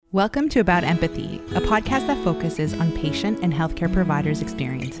Welcome to About Empathy, a podcast that focuses on patient and healthcare providers'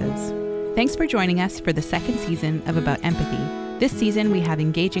 experiences. Thanks for joining us for the second season of About Empathy. This season, we have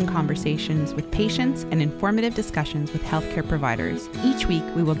engaging conversations with patients and informative discussions with healthcare providers. Each week,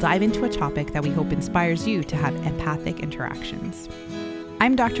 we will dive into a topic that we hope inspires you to have empathic interactions.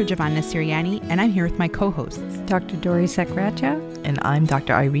 I'm Dr. Giovanna Siriani, and I'm here with my co-hosts, Dr. Dori Sakracha. And I'm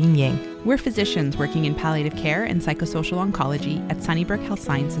Dr. Irene Yang. We're physicians working in palliative care and psychosocial oncology at Sunnybrook Health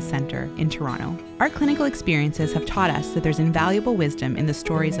Sciences Centre in Toronto. Our clinical experiences have taught us that there's invaluable wisdom in the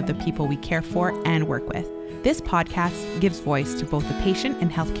stories of the people we care for and work with. This podcast gives voice to both the patient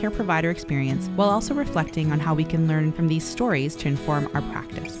and healthcare provider experience while also reflecting on how we can learn from these stories to inform our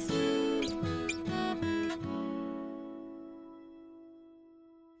practice.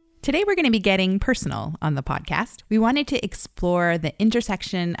 Today, we're going to be getting personal on the podcast. We wanted to explore the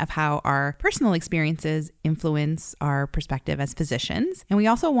intersection of how our personal experiences influence our perspective as physicians. And we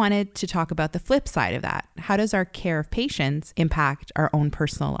also wanted to talk about the flip side of that. How does our care of patients impact our own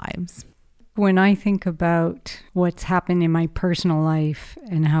personal lives? When I think about what's happened in my personal life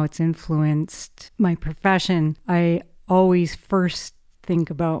and how it's influenced my profession, I always first think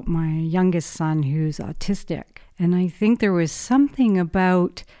about my youngest son who's autistic. And I think there was something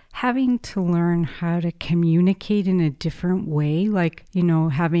about having to learn how to communicate in a different way, like,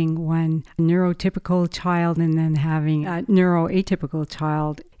 having one neurotypical child and then having a neuroatypical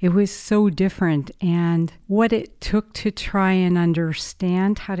child. It was so different. And what it took to try and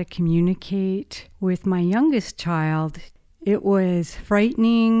understand how to communicate with my youngest child, it was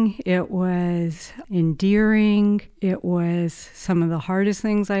frightening, it was endearing, it was some of the hardest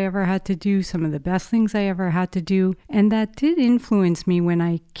things I ever had to do, some of the best things I ever had to do. And that did influence me when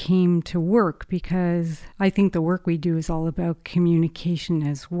I came to work, because I think the work we do is all about communication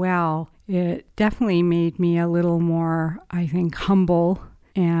as well. It definitely made me a little more, humble.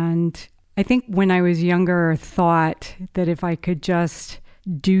 And I think when I was younger, I thought that if I could just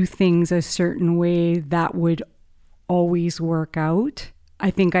do things a certain way, that would always work out. I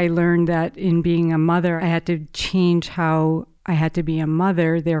think I learned that in being a mother, I had to change how I had to be a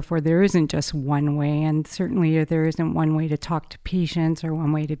mother. Therefore, there isn't just one way. And certainly there isn't one way to talk to patients or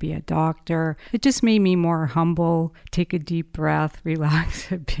one way to be a doctor. It just made me more humble, take a deep breath,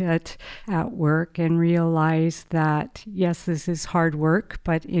 relax a bit at work, and realize that, yes, this is hard work,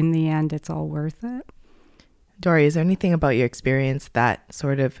 but in the end, it's all worth it. Dori, is there anything about your experience that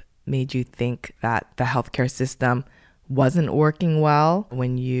sort of made you think that the healthcare system wasn't working well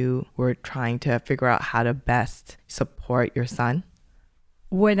when you were trying to figure out how to best support your son?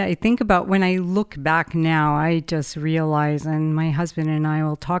 When I look back now, I just realize, and my husband and I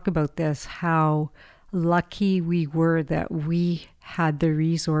will talk about this, how lucky we were that we had the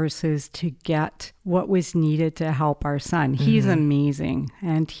resources to get what was needed to help our son. He's amazing,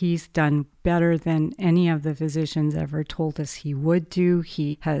 and he's done better than any of the physicians ever told us he would do.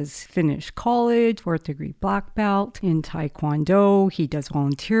 He has finished college, 4th degree black belt in Taekwondo. He does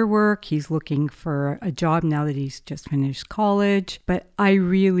volunteer work. He's looking for a job now that he's just finished college. But I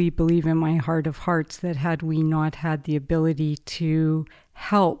really believe in my heart of hearts that had we not had the ability to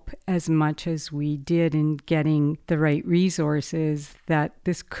help as much as we did in getting the right resources, that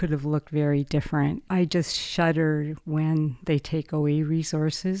this could have looked very different. I just shudder when they take away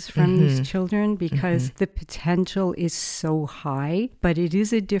resources from these children, because the potential is so high, but it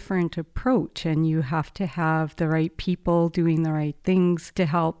is a different approach, and you have to have the right people doing the right things to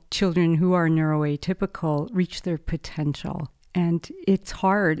help children who are neuroatypical reach their potential. And it's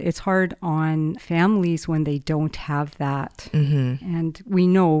hard. It's hard on families when they don't have that. And we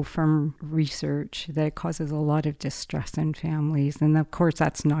know from research that it causes a lot of distress in families. And of course,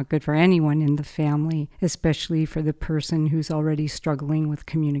 that's not good for anyone in the family, especially for the person who's already struggling with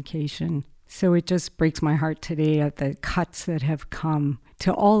communication. So it just breaks my heart today at the cuts that have come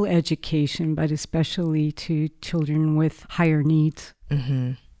to all education, but especially to children with higher needs.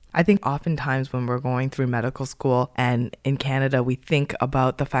 I think oftentimes when we're going through medical school, and in Canada, we think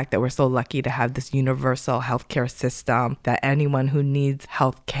about the fact that we're so lucky to have this universal healthcare system, that anyone who needs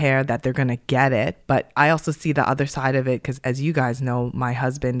healthcare, that they're going to get it. But I also see the other side of it, because as you guys know, my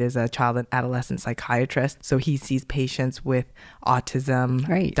husband is a child and adolescent psychiatrist. So he sees patients with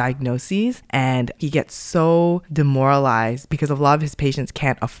autism diagnoses, and he gets so demoralized because a lot of his patients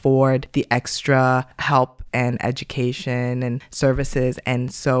can't afford the extra help and education and services.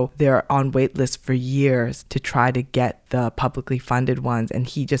 And so they're on wait lists for years to try to get the publicly funded ones. And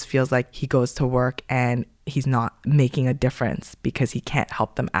he just feels like he goes to work and he's not making a difference because he can't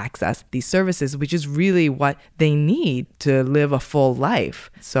help them access these services, which is really what they need to live a full life.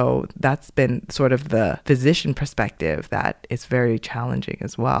 So that's been sort of the physician perspective that is very challenging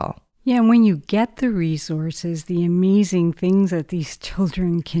as well. Yeah, and when you get the resources, the amazing things that these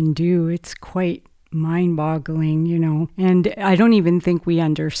children can do, it's quite mind-boggling, you know. And I don't even think we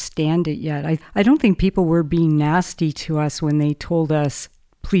understand it yet. I don't think people were being nasty to us when they told us,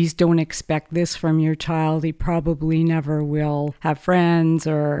 please don't expect this from your child. He probably never will have friends,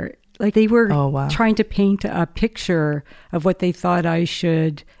 or like they were trying to paint a picture of what they thought I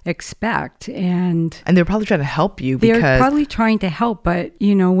should expect. And they're probably trying to help you because... They're probably trying to help, but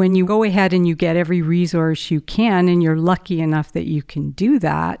you know, when you go ahead and you get every resource you can, and you're lucky enough that you can do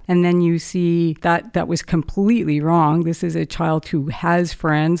that, and then you see that that was completely wrong. This is a child who has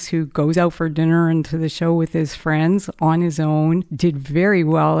friends, who goes out for dinner and to the show with his friends on his own, did very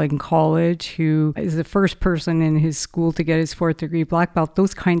well in college, who is the first person in his school to get his 4th degree black belt.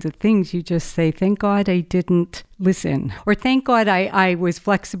 Those kinds of things, you just say, thank God I didn't listen. Or thank God I was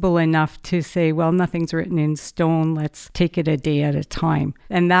flexible enough to say, well, nothing's written in stone. Let's take it a day at a time.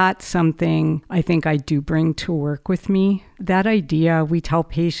 And that's something I think I do bring to work with me. That idea, we tell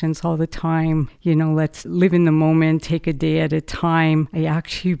patients all the time, you know, let's live in the moment, take a day at a time. I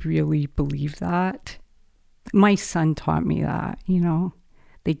actually really believe that. My son taught me that, you know,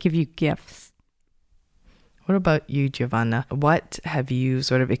 they give you gifts. What about you, Giovanna? What have you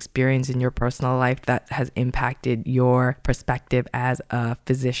sort of experienced in your personal life that has impacted your perspective as a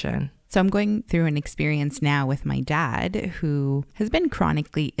physician? So I'm going through an experience now with my dad, who has been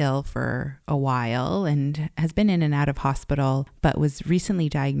chronically ill for a while and has been in and out of hospital, but was recently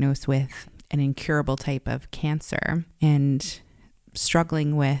diagnosed with an incurable type of cancer and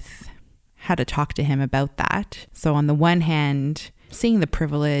struggling with how to talk to him about that. So on the one hand, seeing the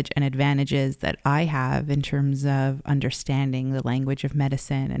privilege and advantages that I have in terms of understanding the language of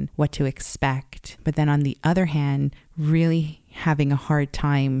medicine and what to expect. But then on the other hand, really having a hard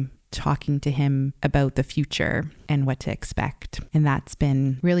time talking to him about the future and what to expect. And that's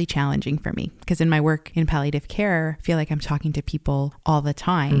been really challenging for me because in my work in palliative care, I feel like I'm talking to people all the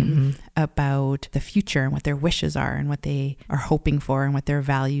time about the future and what their wishes are and what they are hoping for and what their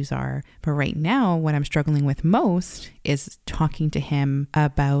values are. But right now, what I'm struggling with most is talking to him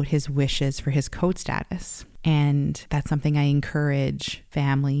about his wishes for his code status. And that's something I encourage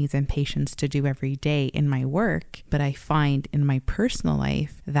families and patients to do every day in my work. But I find in my personal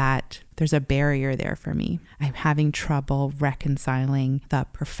life that there's a barrier there for me. I'm having trouble reconciling the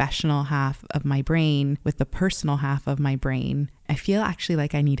professional half of my brain with the personal half of my brain. I feel actually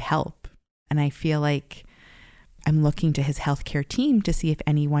like I need help. And I feel like I'm looking to his healthcare team to see if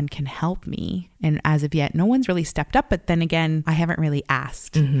anyone can help me. And as of yet, no one's really stepped up. But then again, I haven't really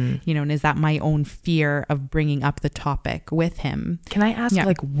asked, you know, and is that my own fear of bringing up the topic with him? Can I ask,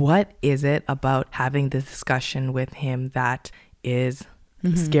 like, what is it about having this discussion with him that is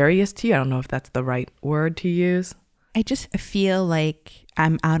scariest to you? I don't know if that's the right word to use. I just feel like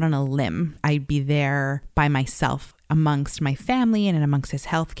I'm out on a limb. I'd be there by myself amongst my family and amongst his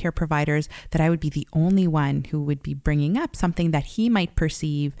healthcare providers, that I would be the only one who would be bringing up something that he might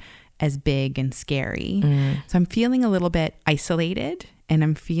perceive as big and scary. So I'm feeling a little bit isolated, and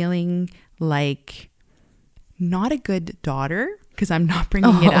I'm feeling like not a good daughter because I'm not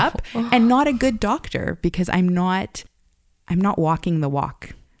bringing it up, and not a good doctor because I'm not walking the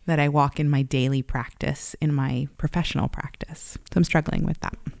walk that I walk in my daily practice, in my professional practice. So I'm struggling with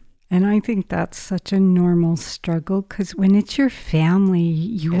that. And I think that's such a normal struggle because when it's your family,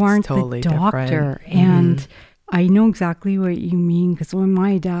 you aren't totally the doctor. And I know exactly what you mean because when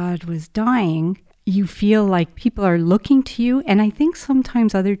my dad was dying, you feel like people are looking to you. And I think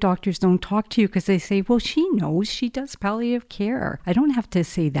sometimes other doctors don't talk to you because they say, well, she knows, she does palliative care. I don't have to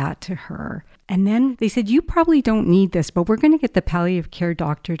say that to her. And then they said, you probably don't need this, but we're going to get the palliative care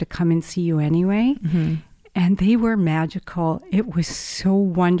doctor to come and see you anyway. And they were magical. It was so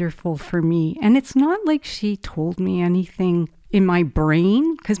wonderful for me. And it's not like she told me anything in my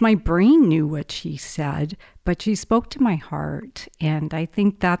brain, because my brain knew what she said, but she spoke to my heart. And I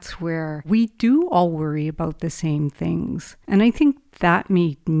think that's where we do all worry about the same things. And I think that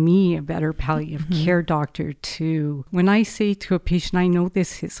made me a better palliative care doctor too. When I say to a patient, I know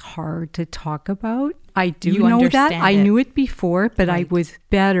this is hard to talk about, I do know that. I knew it before, but I was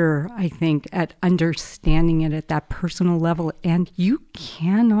better, I think, at understanding it at that personal level. And you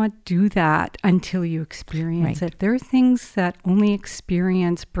cannot do that until you experience it. There are things that only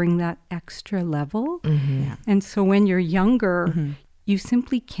experience bring that extra level. And so when you're younger, you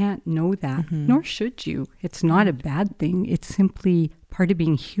simply can't know that, nor should you. It's not a bad thing. It's simply part of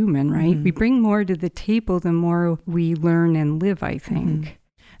being human, right? We bring more to the table the more we learn and live, I think.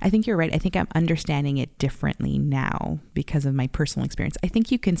 I think you're right. I think I'm understanding it differently now because of my personal experience. I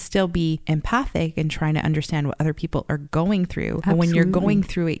think you can still be empathic and trying to understand what other people are going through. But when you're going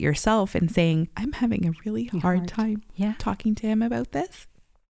through it yourself and saying, I'm having a really hard time talking to him about this,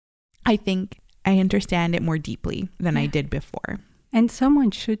 I think I understand it more deeply than I did before. And someone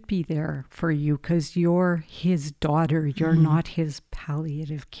should be there for you because you're his daughter. You're not his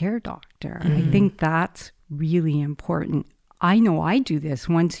palliative care doctor. I think that's really important. I know I do this.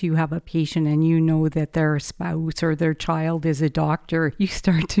 Once you have a patient and you know that their spouse or their child is a doctor, you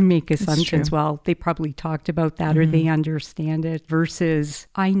start to make assumptions. Well, they probably talked about that or they understand it, versus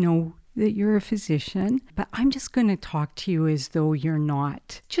I know that you're a physician, but I'm just going to talk to you as though you're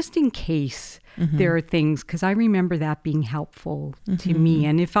not, just in case there are things, because I remember that being helpful to me.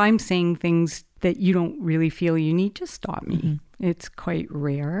 And if I'm saying things that you don't really feel you need, just stop me. It's quite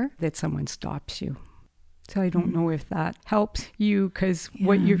rare that someone stops you. So I don't know if that helps you, because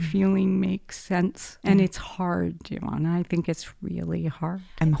what you're feeling makes sense. And it's hard, Giovanna. I think it's really hard.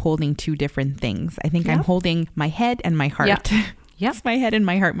 I'm holding two different things. I think I'm holding my head and my heart. It's my head and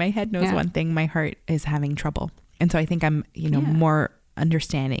my heart. My head knows one thing. My heart is having trouble. And so I think I'm, more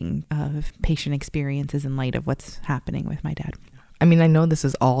understanding of patient experiences in light of what's happening with my dad. I mean, I know this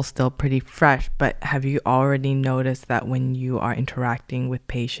is all still pretty fresh, but have you already noticed that when you are interacting with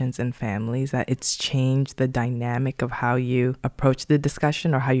patients and families, that it's changed the dynamic of how you approach the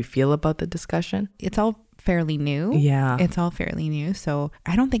discussion or how you feel about the discussion? It's all fairly new. Yeah. It's all fairly new. So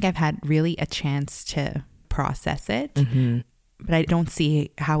I don't think I've had really a chance to process it, but I don't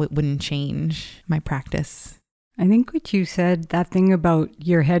see how it wouldn't change my practice. I think what you said, that thing about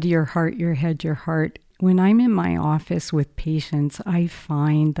your head, your heart, your head, your heart, when I'm in my office with patients, I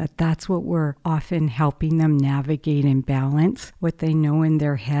find that that's what we're often helping them navigate and balance, what they know in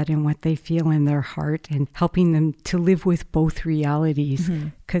their head and what they feel in their heart, and helping them to live with both realities.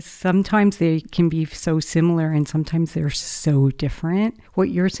 Because sometimes they can be so similar and sometimes they're so different. What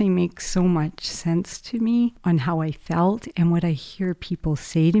you're saying makes so much sense to me on how I felt and what I hear people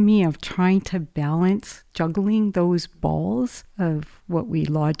say to me of trying to balance, juggling those balls of what we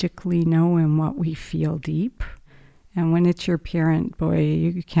logically know and what we feel deep. And when it's your parent, boy,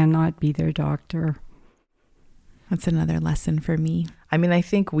 you cannot be their doctor. That's another lesson for me. I mean, I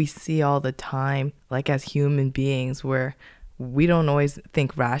think we see all the time, like as human beings, where we don't always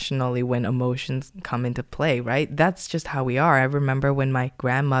think rationally when emotions come into play, right? That's just how we are. I remember when my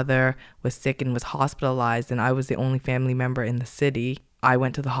grandmother was sick and was hospitalized and I was the only family member in the city. I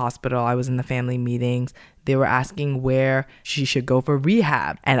went to the hospital. I was in the family meetings. They were asking where she should go for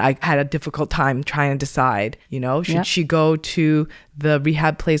rehab. And I had a difficult time trying to decide, should she go to the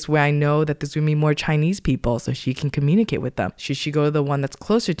rehab place where I know that there's going to be more Chinese people so she can communicate with them? Should she go to the one that's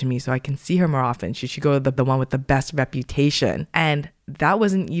closer to me so I can see her more often? Should she go to the one with the best reputation? And that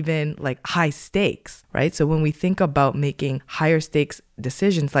wasn't even like high stakes, right? So when we think about making higher stakes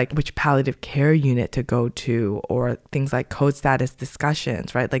decisions, like which palliative care unit to go to, or things like code status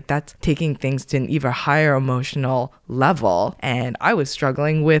discussions, right? Like that's taking things to an even higher emotional level. And I was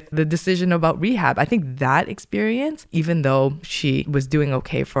struggling with the decision about rehab. I think that experience, even though she was doing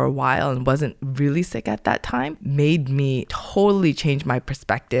okay for a while and wasn't really sick at that time, made me totally change my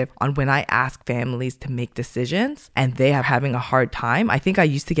perspective on when I ask families to make decisions and they are having a hard time. I think I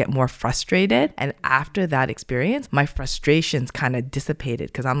used to get more frustrated. And after that experience, my frustrations kind of dissipated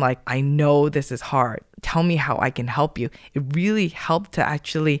because I'm like, I know this is hard. Tell me how I can help you. It really helped to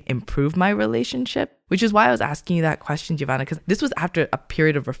actually improve my relationship, which is why I was asking you that question, Giovanna, because this was after a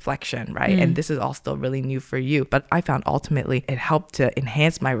period of reflection, right? And this is all still really new for you. But I found ultimately it helped to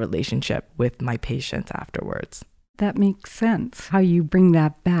enhance my relationship with my patients afterwards. That makes sense, how you bring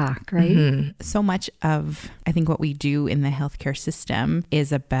that back, right? So much of, I think, what we do in the healthcare system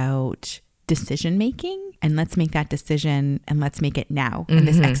is about decision making, and let's make that decision and let's make it now. And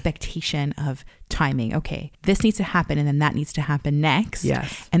this expectation of timing. Okay, this needs to happen and then that needs to happen next.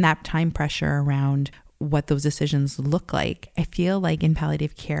 Yes. And that time pressure around what those decisions look like. I feel like in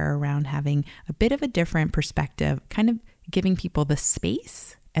palliative care, around having a bit of a different perspective, kind of giving people the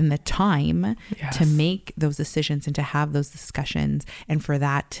space and the time Yes. to make those decisions and to have those discussions, and for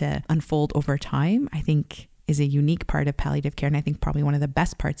that to unfold over time, I think is a unique part of palliative care. And I think probably one of the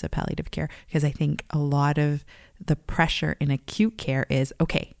best parts of palliative care, because I think a lot of the pressure in acute care is,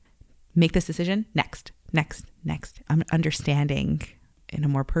 okay, make this decision, next. I'm understanding in a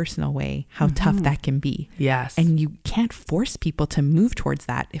more personal way how tough that can be. Yes. And you can't force people to move towards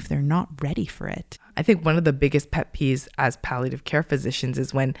that if they're not ready for it. I think one of the biggest pet peeves as palliative care physicians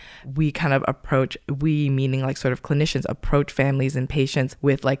is when we kind of approach, we meaning like sort of clinicians, approach families and patients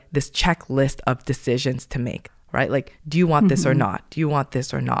with like this checklist of decisions to make, right? Like, do you want this or not? Do you want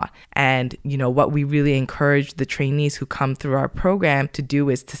this or not? And, you know, what we really encourage the trainees who come through our program to do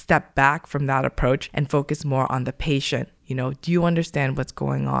is to step back from that approach and focus more on the patient. You know, do you understand what's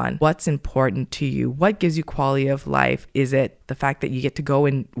going on? What's important to you? What gives you quality of life? Is it the fact that you get to go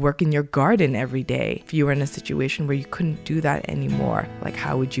and work in your garden every day? If you were in a situation where you couldn't do that anymore, like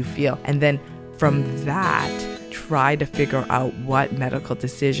how would you feel? And then from that, try to figure out what medical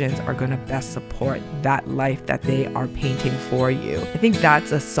decisions are going to best support that life that they are painting for you. I think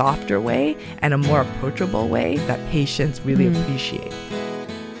that's a softer way and a more approachable way that patients really appreciate.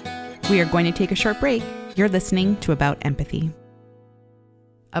 We are going to take a short break. You're listening to About Empathy.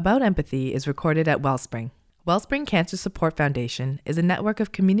 About Empathy is recorded at Wellspring. Wellspring Cancer Support Foundation is a network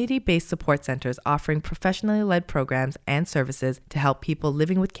of community-based support centers offering professionally led programs and services to help people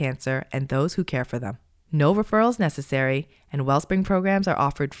living with cancer and those who care for them. No referrals necessary, and Wellspring programs are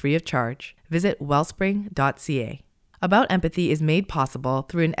offered free of charge. Visit wellspring.ca. About Empathy is made possible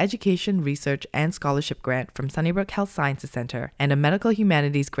through an education, research, and scholarship grant from Sunnybrook Health Sciences Center and a medical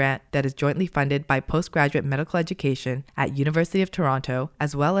humanities grant that is jointly funded by Postgraduate Medical Education at University of Toronto,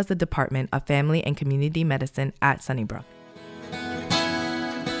 as well as the Department of Family and Community Medicine at Sunnybrook.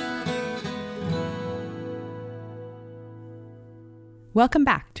 Welcome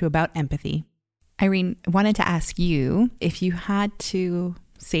back to About Empathy. Irene, I wanted to ask you if you had to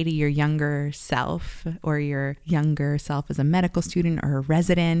say to your younger self or your younger self as a medical student or a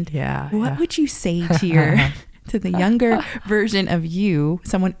resident, what would you say to your to the younger version of you,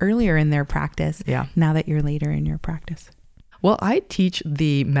 someone earlier in their practice, now that you're later in your practice? Well, I teach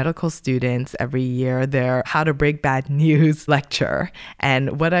the medical students every year their How to Break Bad News lecture.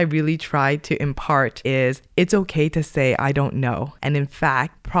 And what I really try to impart is it's okay to say, I don't know. And in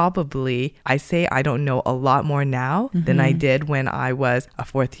fact, probably I say I don't know a lot more now than I did when I was a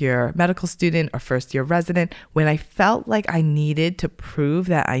fourth year medical student or first year resident, when I felt like I needed to prove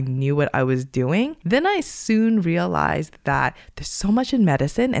that I knew what I was doing. Then I soon realized that there's so much in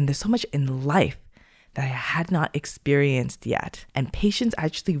medicine and there's so much in life that I had not experienced yet. And patients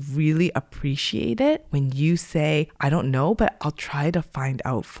actually really appreciate it when you say, I don't know, but I'll try to find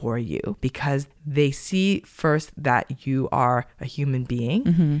out for you, because they see first that you are a human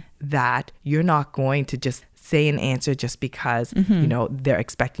being, that you're not going to just say an answer just because, you know, they're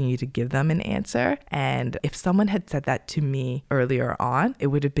expecting you to give them an answer. And if someone had said that to me earlier on, it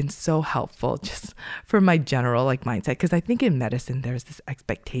would have been so helpful just for my general mindset. Because I think in medicine, there's this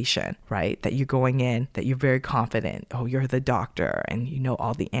expectation, right? That you're going in, that you're very confident. Oh, you're the doctor and you know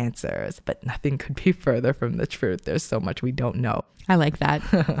all the answers, but nothing could be further from the truth. There's so much we don't know. I like that.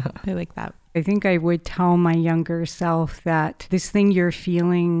 I like that. I think I would tell my younger self that this thing you're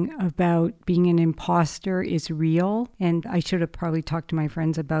feeling about being an imposter is real. And I should have probably talked to my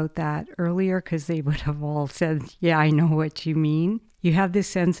friends about that earlier, because they would have all said, yeah, I know what you mean. You have this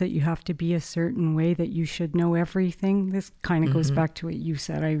sense that you have to be a certain way, that you should know everything. This kind of goes back to what you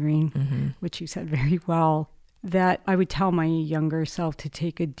said, Irene, which you said very well, that I would tell my younger self to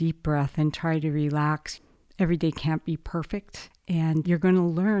take a deep breath and try to relax. Every day can't be perfect, and you're going to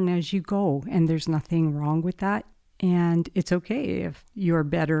learn as you go, and there's nothing wrong with that. And it's okay if you're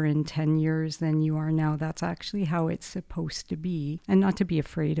better in 10 years than you are now. That's actually how it's supposed to be, and not to be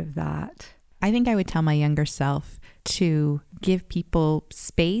afraid of that. I think I would tell my younger self to give people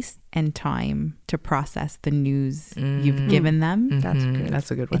space and time to process the news you've given them. That's good. That's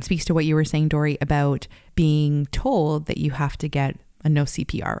a good one. It speaks to what you were saying, Dory, about being told that you have to get a no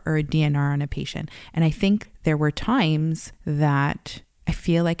CPR or a DNR on a patient. And I think there were times that I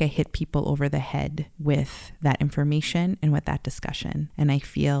feel like I hit people over the head with that information and with that discussion. And I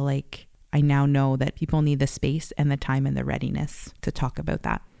feel like I now know that people need the space and the time and the readiness to talk about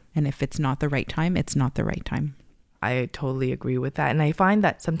that. And if it's not the right time, it's not the right time. I totally agree with that. And I find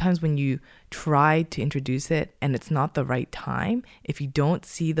that sometimes when you try to introduce it and it's not the right time, if you don't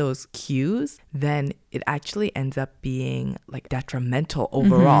see those cues, then it actually ends up being detrimental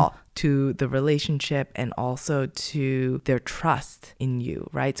overall to the relationship and also to their trust in you,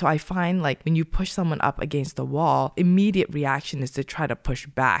 right? So I find like when you push someone up against the wall, immediate reaction is to try to push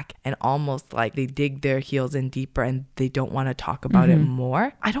back and almost like they dig their heels in deeper and they don't want to talk about it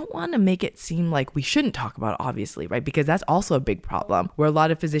more. I don't want to make it seem like we shouldn't talk about it, obviously, right? Because that's also a big problem where a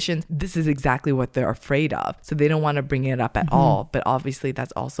lot of physicians, this is exactly what they're afraid of. So they don't want to bring it up at all. But obviously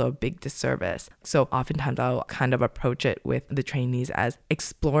that's also a big disservice. So oftentimes I'll kind of approach it with the trainees as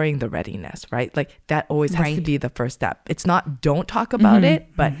exploring the readiness, right? Like that always has to be the first step. It's not don't talk about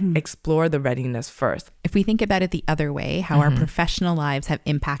it, but explore the readiness first. If we think about it the other way, how our professional lives have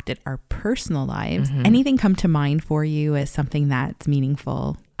impacted our personal lives, anything come to mind for you as something that's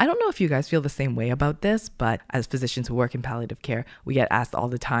meaningful? I don't know if you guys feel the same way about this, but as physicians who work in palliative care, we get asked all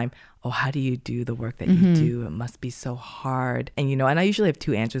the time, oh, how do you do the work that you do? It must be so hard. And, and I usually have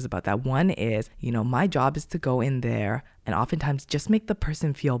two answers about that. One is, my job is to go in there and oftentimes just make the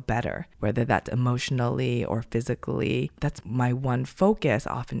person feel better, whether that's emotionally or physically. That's my one focus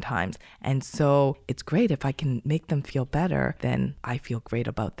oftentimes. And so it's great if I can make them feel better, then I feel great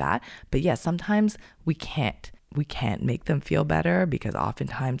about that. But yeah, sometimes we can't make them feel better because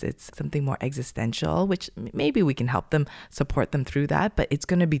oftentimes it's something more existential, which maybe we can help them, support them through that, but it's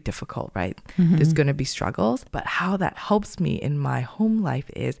going to be difficult, right? There's going to be struggles. But how that helps me in my home life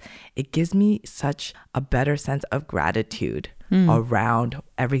is it gives me such a better sense of gratitude around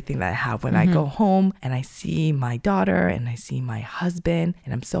everything that I have when I go home and I see my daughter and I see my husband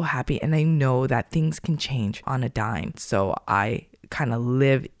and I'm so happy and I know that things can change on a dime. So I kind of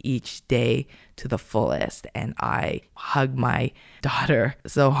live each day to the fullest and I hug my daughter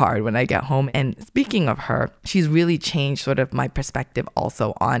so hard when I get home. And speaking of her, she's really changed sort of my perspective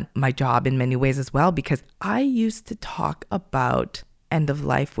also on my job in many ways as well, because I used to talk about end of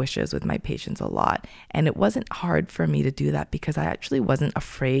life wishes with my patients a lot. And it wasn't hard for me to do that because I actually wasn't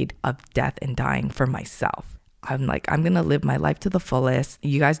afraid of death and dying for myself. I'm like, I'm going to live my life to the fullest.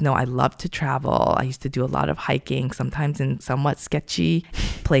 You guys know I love to travel. I used to do a lot of hiking, sometimes in somewhat sketchy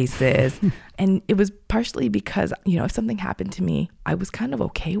places. And it was partially because, if something happened to me, I was kind of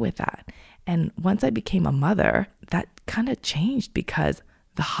okay with that. And once I became a mother, that kind of changed because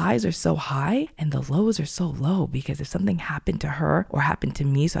the highs are so high and the lows are so low, because if something happened to her or happened to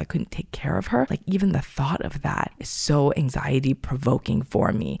me so I couldn't take care of her, like even the thought of that is so anxiety provoking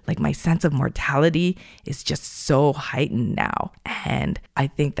for me. Like my sense of mortality is just so heightened now. And I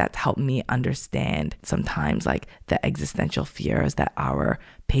think that's helped me understand sometimes like the existential fears that our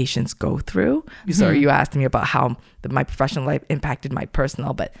patients go through. So you asked me about how my professional life impacted my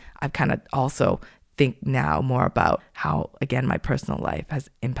personal, but I've kind of also think now more about how, again, my personal life has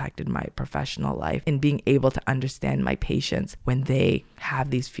impacted my professional life and being able to understand my patients when they have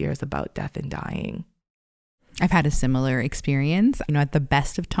these fears about death and dying. I've had a similar experience. At the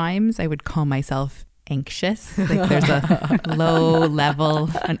best of times, I would call myself anxious. Like there's a low level,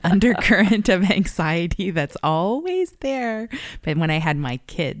 an undercurrent of anxiety that's always there. But when I had my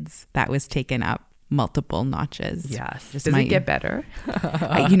kids, that was taken up multiple notches. Yes. Does it get better?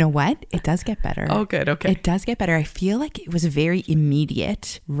 You know what? It does get better. Oh, good. Okay. It does get better. I feel like it was very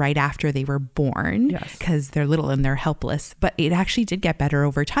immediate right after they were born because they're little and they're helpless. But it actually did get better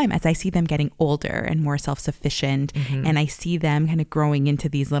over time as I see them getting older and more self-sufficient and I see them kind of growing into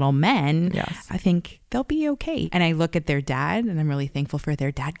these little men. Yes. I think they'll be okay. And I look at their dad and I'm really thankful for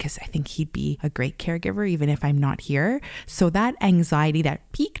their dad because I think he'd be a great caregiver even if I'm not here. So that anxiety that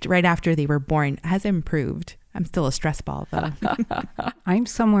peaked right after they were born has improved. I'm still a stress ball though. I'm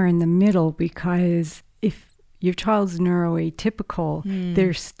somewhere in the middle because if your child's neuroatypical,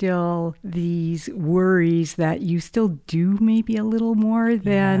 there's still these worries that you still do maybe a little more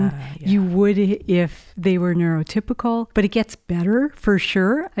than you would if they were neurotypical. But it gets better for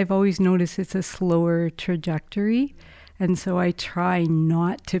sure. I've always noticed it's a slower trajectory. And so I try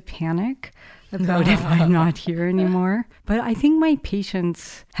not to panic about if I'm not here anymore. But I think my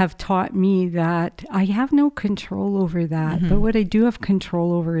patients have taught me that I have no control over that. But what I do have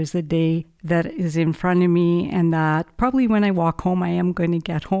control over is the day that is in front of me, and that probably when I walk home, I am going to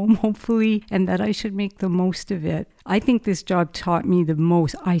get home, hopefully, and that I should make the most of it. I think this job taught me the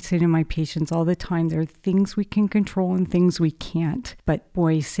most. I say to my patients all the time, there are things we can control and things we can't. But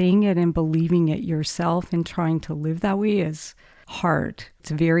boy, saying it and believing it yourself and trying to live that way is hard.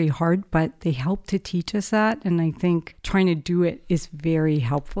 It's very hard, but they help to teach us that. And I think trying to do it is very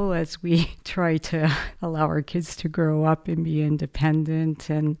helpful as we try to allow our kids to grow up and be independent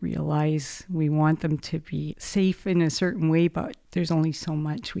and realize we want them to be safe in a certain way, but there's only so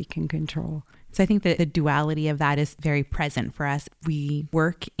much we can control. So I think that the duality of that is very present for us. We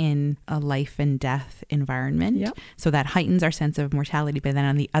work in a life and death environment. Yep. So that heightens our sense of mortality. But then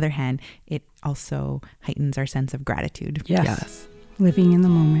on the other hand, it also heightens our sense of gratitude. Yes. Living in the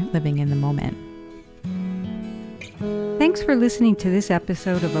moment. Living in the moment. Thanks for listening to this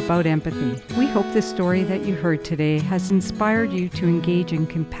episode of About Empathy. We hope the story that you heard today has inspired you to engage in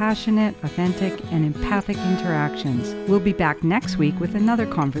compassionate, authentic, and empathic interactions. We'll be back next week with another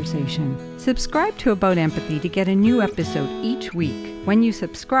conversation. Subscribe to About Empathy to get a new episode each week. When you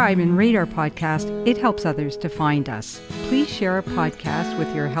subscribe and rate our podcast, it helps others to find us. Please share our podcast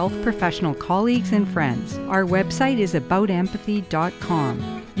with your health professional colleagues and friends. Our website is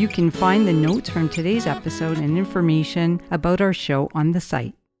aboutempathy.com. You can find the notes from today's episode and information about our show on the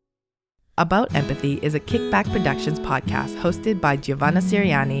site. About Empathy is a Kickback Productions podcast hosted by Giovanna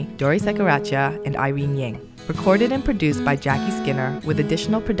Siriani, Dori Sekaracha, and Irene Ying. Recorded and produced by Jackie Skinner with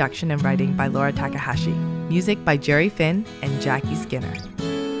additional production and writing by Laura Takahashi. Music by Jerry Finn and Jackie Skinner.